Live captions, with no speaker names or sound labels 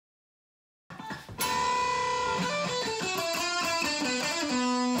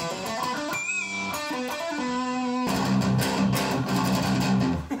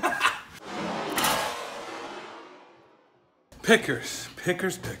Pickers.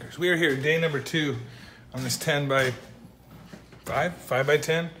 We are here, day number 2 on this 10 by 5 by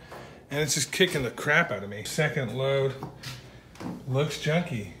 10, and it's just kicking the crap out of me. Second load. Looks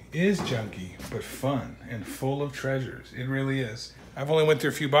junky, is junky, but fun and full of treasures. It really is. I've only went through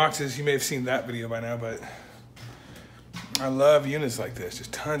a few boxes. You may have seen that video by now, but I love units like this.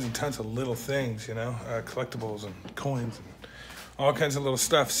 Just tons and tons of little things, you know, collectibles and coins and all kinds of little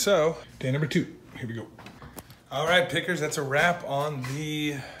stuff. So, day number 2, here we go. All right, pickers, that's a wrap on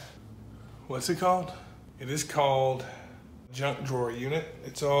the, what's it called? It is called junk drawer unit.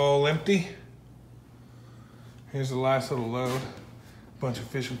 It's all empty. Here's the last little load. Bunch of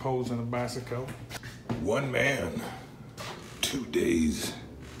fishing poles and a bicycle. 1 man, 2 days,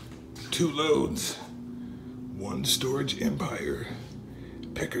 2 loads, 1 storage empire.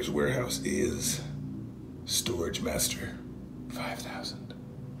 Picker's Warehouse is Storage Master 5000.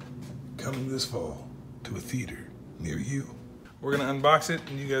 Coming this fall to a theater near you. We're gonna unbox it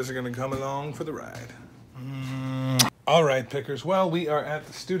and you guys are gonna come along for the ride. All right, pickers. Well, we are at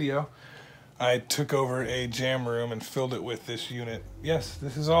the studio. I took over a jam room and filled it with this unit. Yes,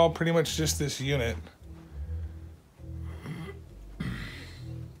 this is all pretty much just this unit.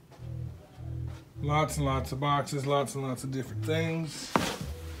 Lots and lots of boxes, lots and lots of different things.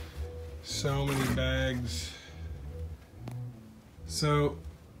 So many bags. So,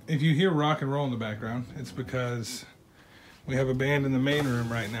 if you hear rock and roll in the background, it's because we have a band in the main room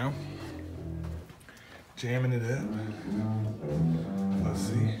right now. Jamming it up. Let's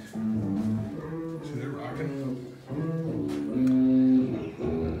see. See, they're rocking.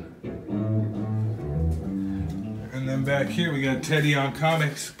 And then back here we got Teddy on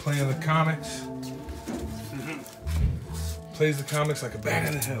comics, playing the comics. Plays the comics like a bat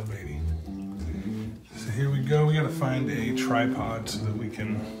out of hell, baby. So here we go. We gotta find a tripod so that we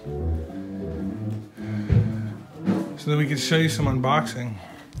can show you some unboxing.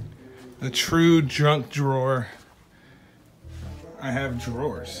 A true junk drawer. I have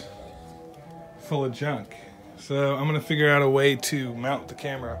drawers full of junk. So I'm gonna figure out a way to mount the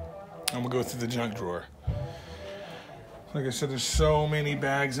camera. I'm gonna go through the junk drawer. Like I said, there's so many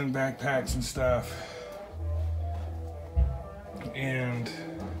bags and backpacks and stuff. And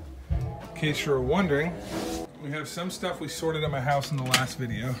in case you're wondering, we have some stuff we sorted at my house in the last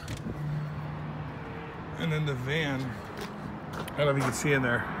video. And then the van, I don't know if you can see in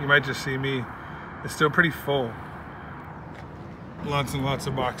there, you might just see me, it's still pretty full. Lots and lots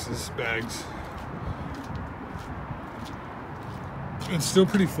of boxes, bags. It's still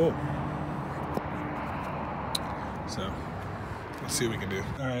pretty full. So, let's see what we can do.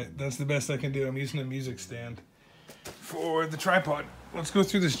 All right, that's the best I can do. I'm using a music stand for the tripod. Let's go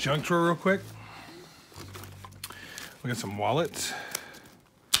through this junk drawer real quick. We got some wallets,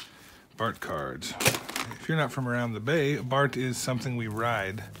 BART cards. If you're not from around the Bay, BART is something we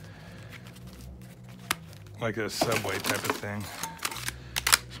ride, like a subway type of thing.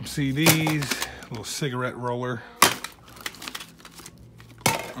 Some CDs, a little cigarette roller,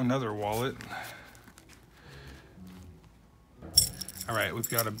 another wallet. All right, we've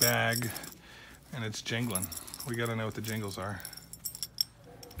got a bag and it's jingling. We gotta know what the jingles are.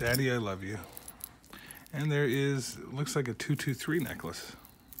 Daddy, I love you. And there is, looks like a 223 necklace.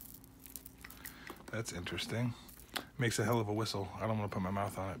 That's interesting. Makes a hell of a whistle. I don't want to put my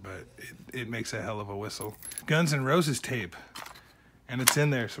mouth on it, but it makes a hell of a whistle. Guns N' Roses tape. And it's in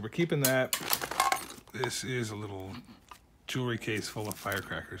there, so we're keeping that. This is a little jewelry case full of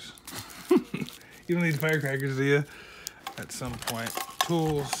firecrackers. You don't need firecrackers, do you? At some point.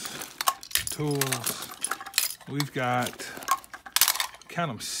 Tools. We've got,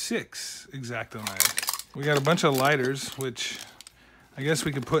 count them, 6 X-Acto knives. We got a bunch of lighters, which I guess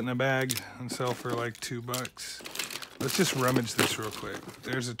we could put in a bag and sell for like $2. Let's just rummage this real quick.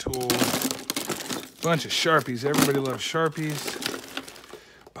 There's a tool. Bunch of Sharpies. Everybody loves Sharpies.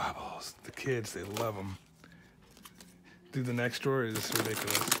 Bobbles. The kids, they love them. Dude, the next drawer is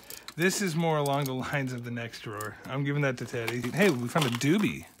ridiculous. This is more along the lines of the next drawer. I'm giving that to Teddy. Hey, we found a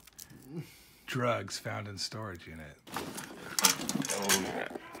doobie. Drugs found in storage unit.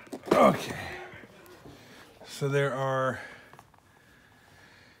 Okay. So there are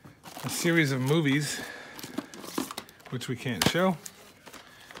a series of movies, which we can't show.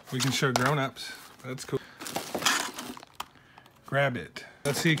 We can show grown-ups. That's cool. Grab it.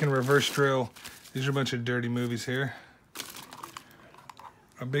 Let's see, you can reverse drill. These are a bunch of dirty movies here.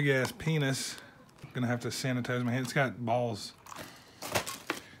 A big-ass penis. I'm gonna have to sanitize my hand. It's got balls.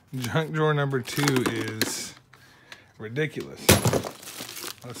 Junk drawer number 2 is ridiculous.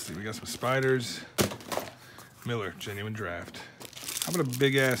 Let's see, we got some spiders. Miller, genuine draft. How about a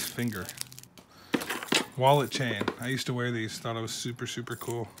big-ass finger? Wallet chain. I used to wear these. Thought it was super, super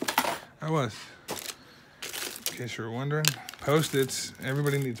cool. I was. In case you were wondering. Post-its.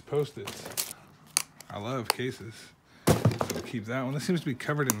 Everybody needs Post-its. I love cases. So we'll keep that one. This seems to be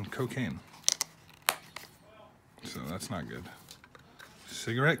covered in cocaine. So that's not good.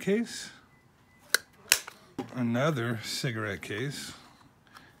 Cigarette case. Another cigarette case.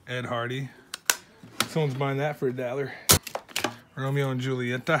 Ed Hardy. Someone's buying that for $1. Romeo and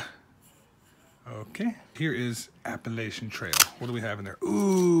Julieta. Okay. Here is Appalachian Trail. What do we have in there?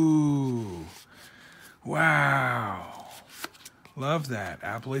 Ooh. Wow. Love that.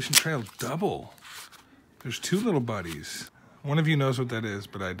 Appalachian Trail double. There's 2 little buddies. One of you knows what that is,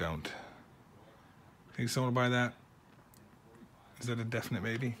 but I don't. Think someone will buy that? Is that a definite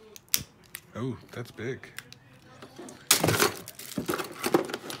maybe? Oh, that's big.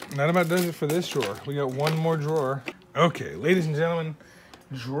 That about does it for this drawer. We got one more drawer. Okay, ladies and gentlemen,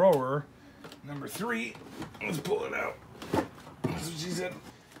 drawer number 3. Let's pull it out. That's what she said.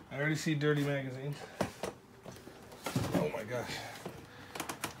 I already see dirty magazines. Oh my gosh.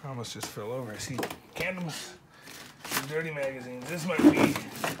 I almost just fell over. I see candles and dirty magazines. This might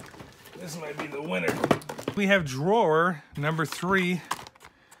be the winner. We have drawer number 3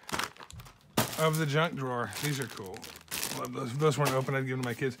 of the junk drawer. These are cool. Love those. If those weren't open, I'd give them to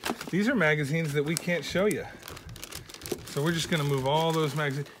my kids. These are magazines that we can't show you. So we're just gonna move all those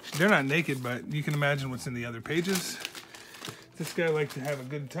magazines. They're not naked, but you can imagine what's in the other pages. This guy likes to have a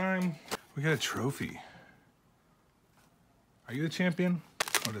good time. We got a trophy. Are you the champion?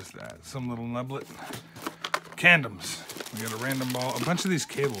 What is that? Some little nublet. Condoms. We got a random ball. A bunch of these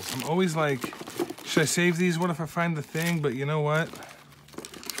cables. I'm always like, should I save these? What if I find the thing? But you know what?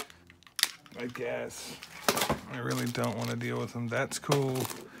 I guess. I really don't want to deal with them. That's cool.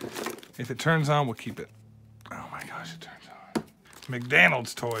 If it turns on, we'll keep it. Oh my gosh, it turns on.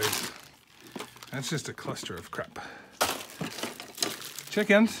 McDonald's toys. That's just a cluster of crap.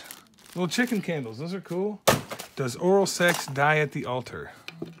 Chickens. Little chicken candles. Those are cool. Does oral sex die at the altar?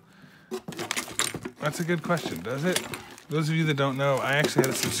 That's a good question, does it? Those of you that don't know, I actually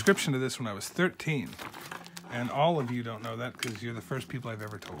had a subscription to this when I was 13. And all of you don't know that because you're the first people I've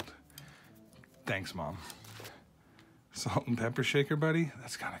ever told. Thanks, Mom. Salt and pepper shaker, buddy?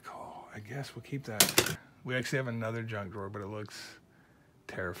 That's kind of cool. I guess we'll keep that. We actually have another junk drawer, but it looks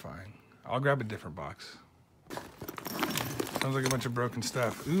terrifying. I'll grab a different box. Sounds like a bunch of broken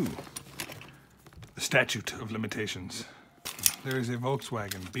stuff. Ooh. The statute of limitations. There is a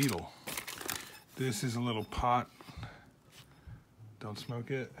Volkswagen Beetle. This is a little pot. Don't smoke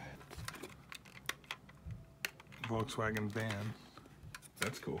it. Volkswagen van.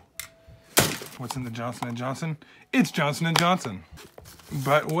 That's cool. What's in the Johnson & Johnson? It's Johnson & Johnson.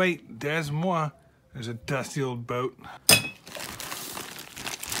 But wait, des moi. There's a dusty old boat.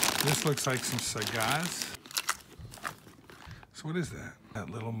 This looks like some cigars. So what is that? That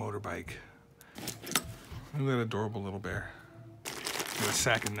little motorbike. Look at that adorable little bear. Got a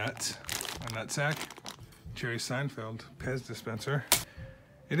sack of nuts. A nut sack. Jerry Seinfeld. Pez dispenser.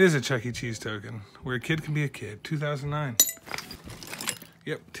 It is a Chuck E. Cheese token. Where a kid can be a kid. 2009.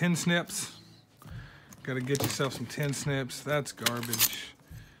 Yep, tin snips. Gotta get yourself some tin snips. That's garbage.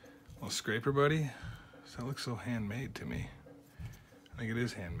 Little scraper, buddy. That looks so handmade to me. I think it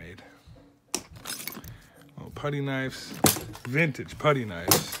is handmade. Little putty knives. Vintage putty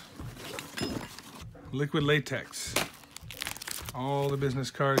knives. Liquid latex. All the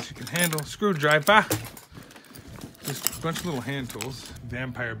business cards you can handle. Screwdriver. Just a bunch of little hand tools.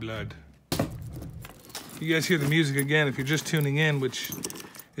 Vampire blood. You guys hear the music again if you're just tuning in, which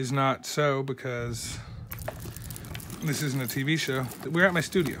is not so because this isn't a TV show. We're at my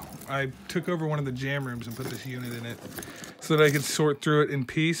studio. I took over one of the jam rooms and put this unit in it so that I could sort through it in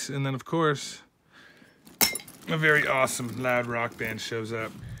peace. And then, of course, a very awesome loud rock band shows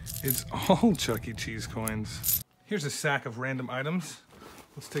up. It's all Chuck E. Cheese coins. Here's a sack of random items.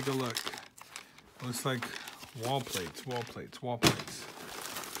 Let's take a look. Looks like wall plates, wall plates, wall plates.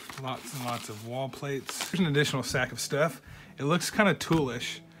 Lots and lots of wall plates. Here's an additional sack of stuff. It looks kind of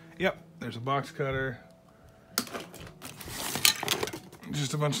toolish. Yep, there's a box cutter.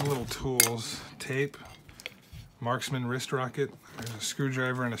 Just a bunch of little tools. Tape. Marksman wrist rocket. There's a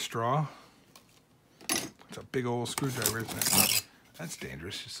screwdriver and a straw. It's a big old screwdriver, isn't it? That's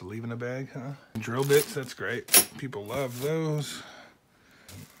dangerous, just to leave in a bag, huh? Drill bits, that's great. People love those.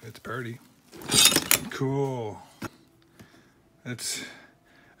 It's pretty. Cool. That's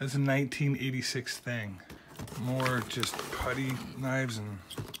a 1986 thing. More just putty knives and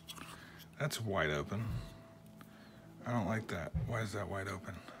that's wide open. I don't like that. Why is that wide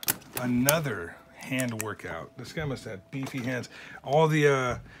open? Another hand workout. This guy must have beefy hands. All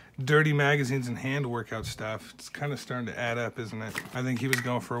the dirty magazines and hand workout stuff, it's kind of starting to add up, isn't it? I think he was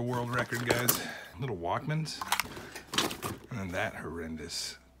going for a world record, guys. Little Walkmans. And then that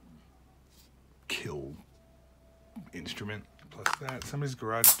horrendous kill instrument. Plus that, somebody's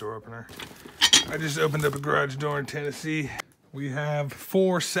garage door opener. I just opened up a garage door in Tennessee. We have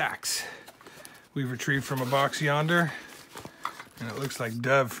 4 sacks we've retrieved from a box yonder. And it looks like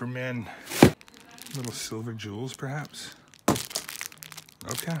Dove for men. Little silver jewels, perhaps.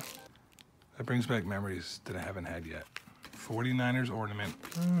 Okay. That brings back memories that I haven't had yet. 49ers ornament.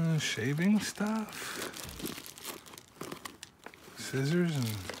 Shaving stuff. Scissors and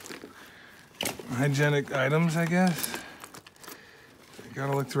hygienic items, I guess. You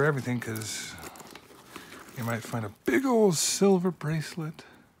gotta look through everything because you might find a big old silver bracelet.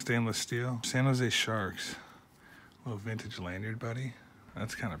 Stainless steel. San Jose Sharks. Little vintage lanyard, buddy.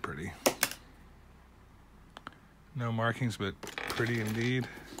 That's kind of pretty. No markings, but pretty indeed.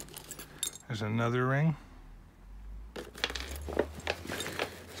 There's another ring. Is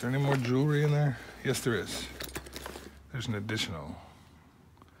there any more jewelry in there? Yes, there is. There's an additional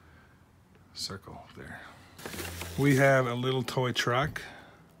circle there. We have a little toy truck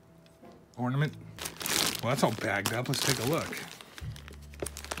ornament. Well, that's all bagged up. Let's take a look.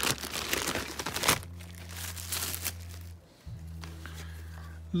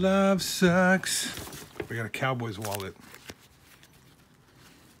 Love sucks. We got a Cowboys wallet.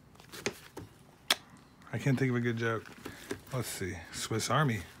 I can't think of a good joke. Let's see. Swiss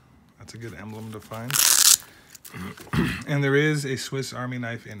Army. That's a good emblem to find. And there is a Swiss Army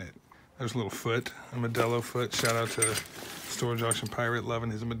knife in it. There's a little foot, a Modelo foot. Shout out to Storage Auction Pirate, loving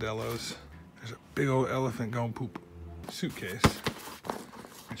his Modelos. There's a big old elephant going poop. Suitcase,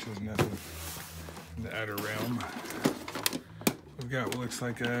 which is nothing in the outer realm. We've got what looks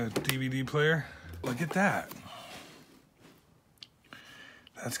like a DVD player. Look at that.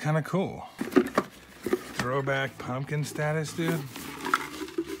 That's kind of cool. Throwback pumpkin status, dude.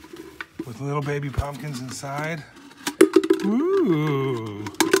 With little baby pumpkins inside. Ooh.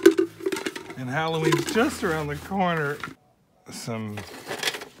 And Halloween's just around the corner. Some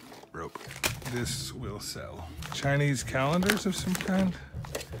rope. This will sell. Chinese calendars of some kind.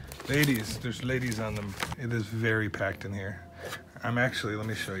 Ladies, there's ladies on them. It is very packed in here. I'm actually, let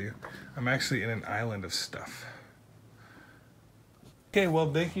me show you. I'm actually in an island of stuff. Okay,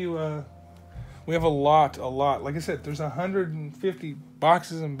 well, thank you. We have a lot. Like I said, there's 150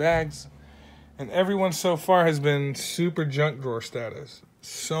 boxes and bags, and everyone so far has been super junk drawer status.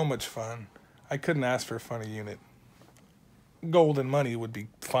 So much fun. I couldn't ask for a funny unit. Gold and money would be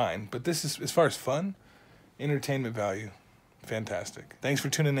fine, but this is, as far as fun, entertainment value, fantastic. Thanks for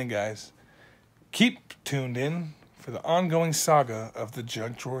tuning in, guys. Keep tuned in for the ongoing saga of the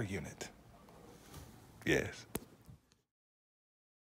junk drawer unit. Yes.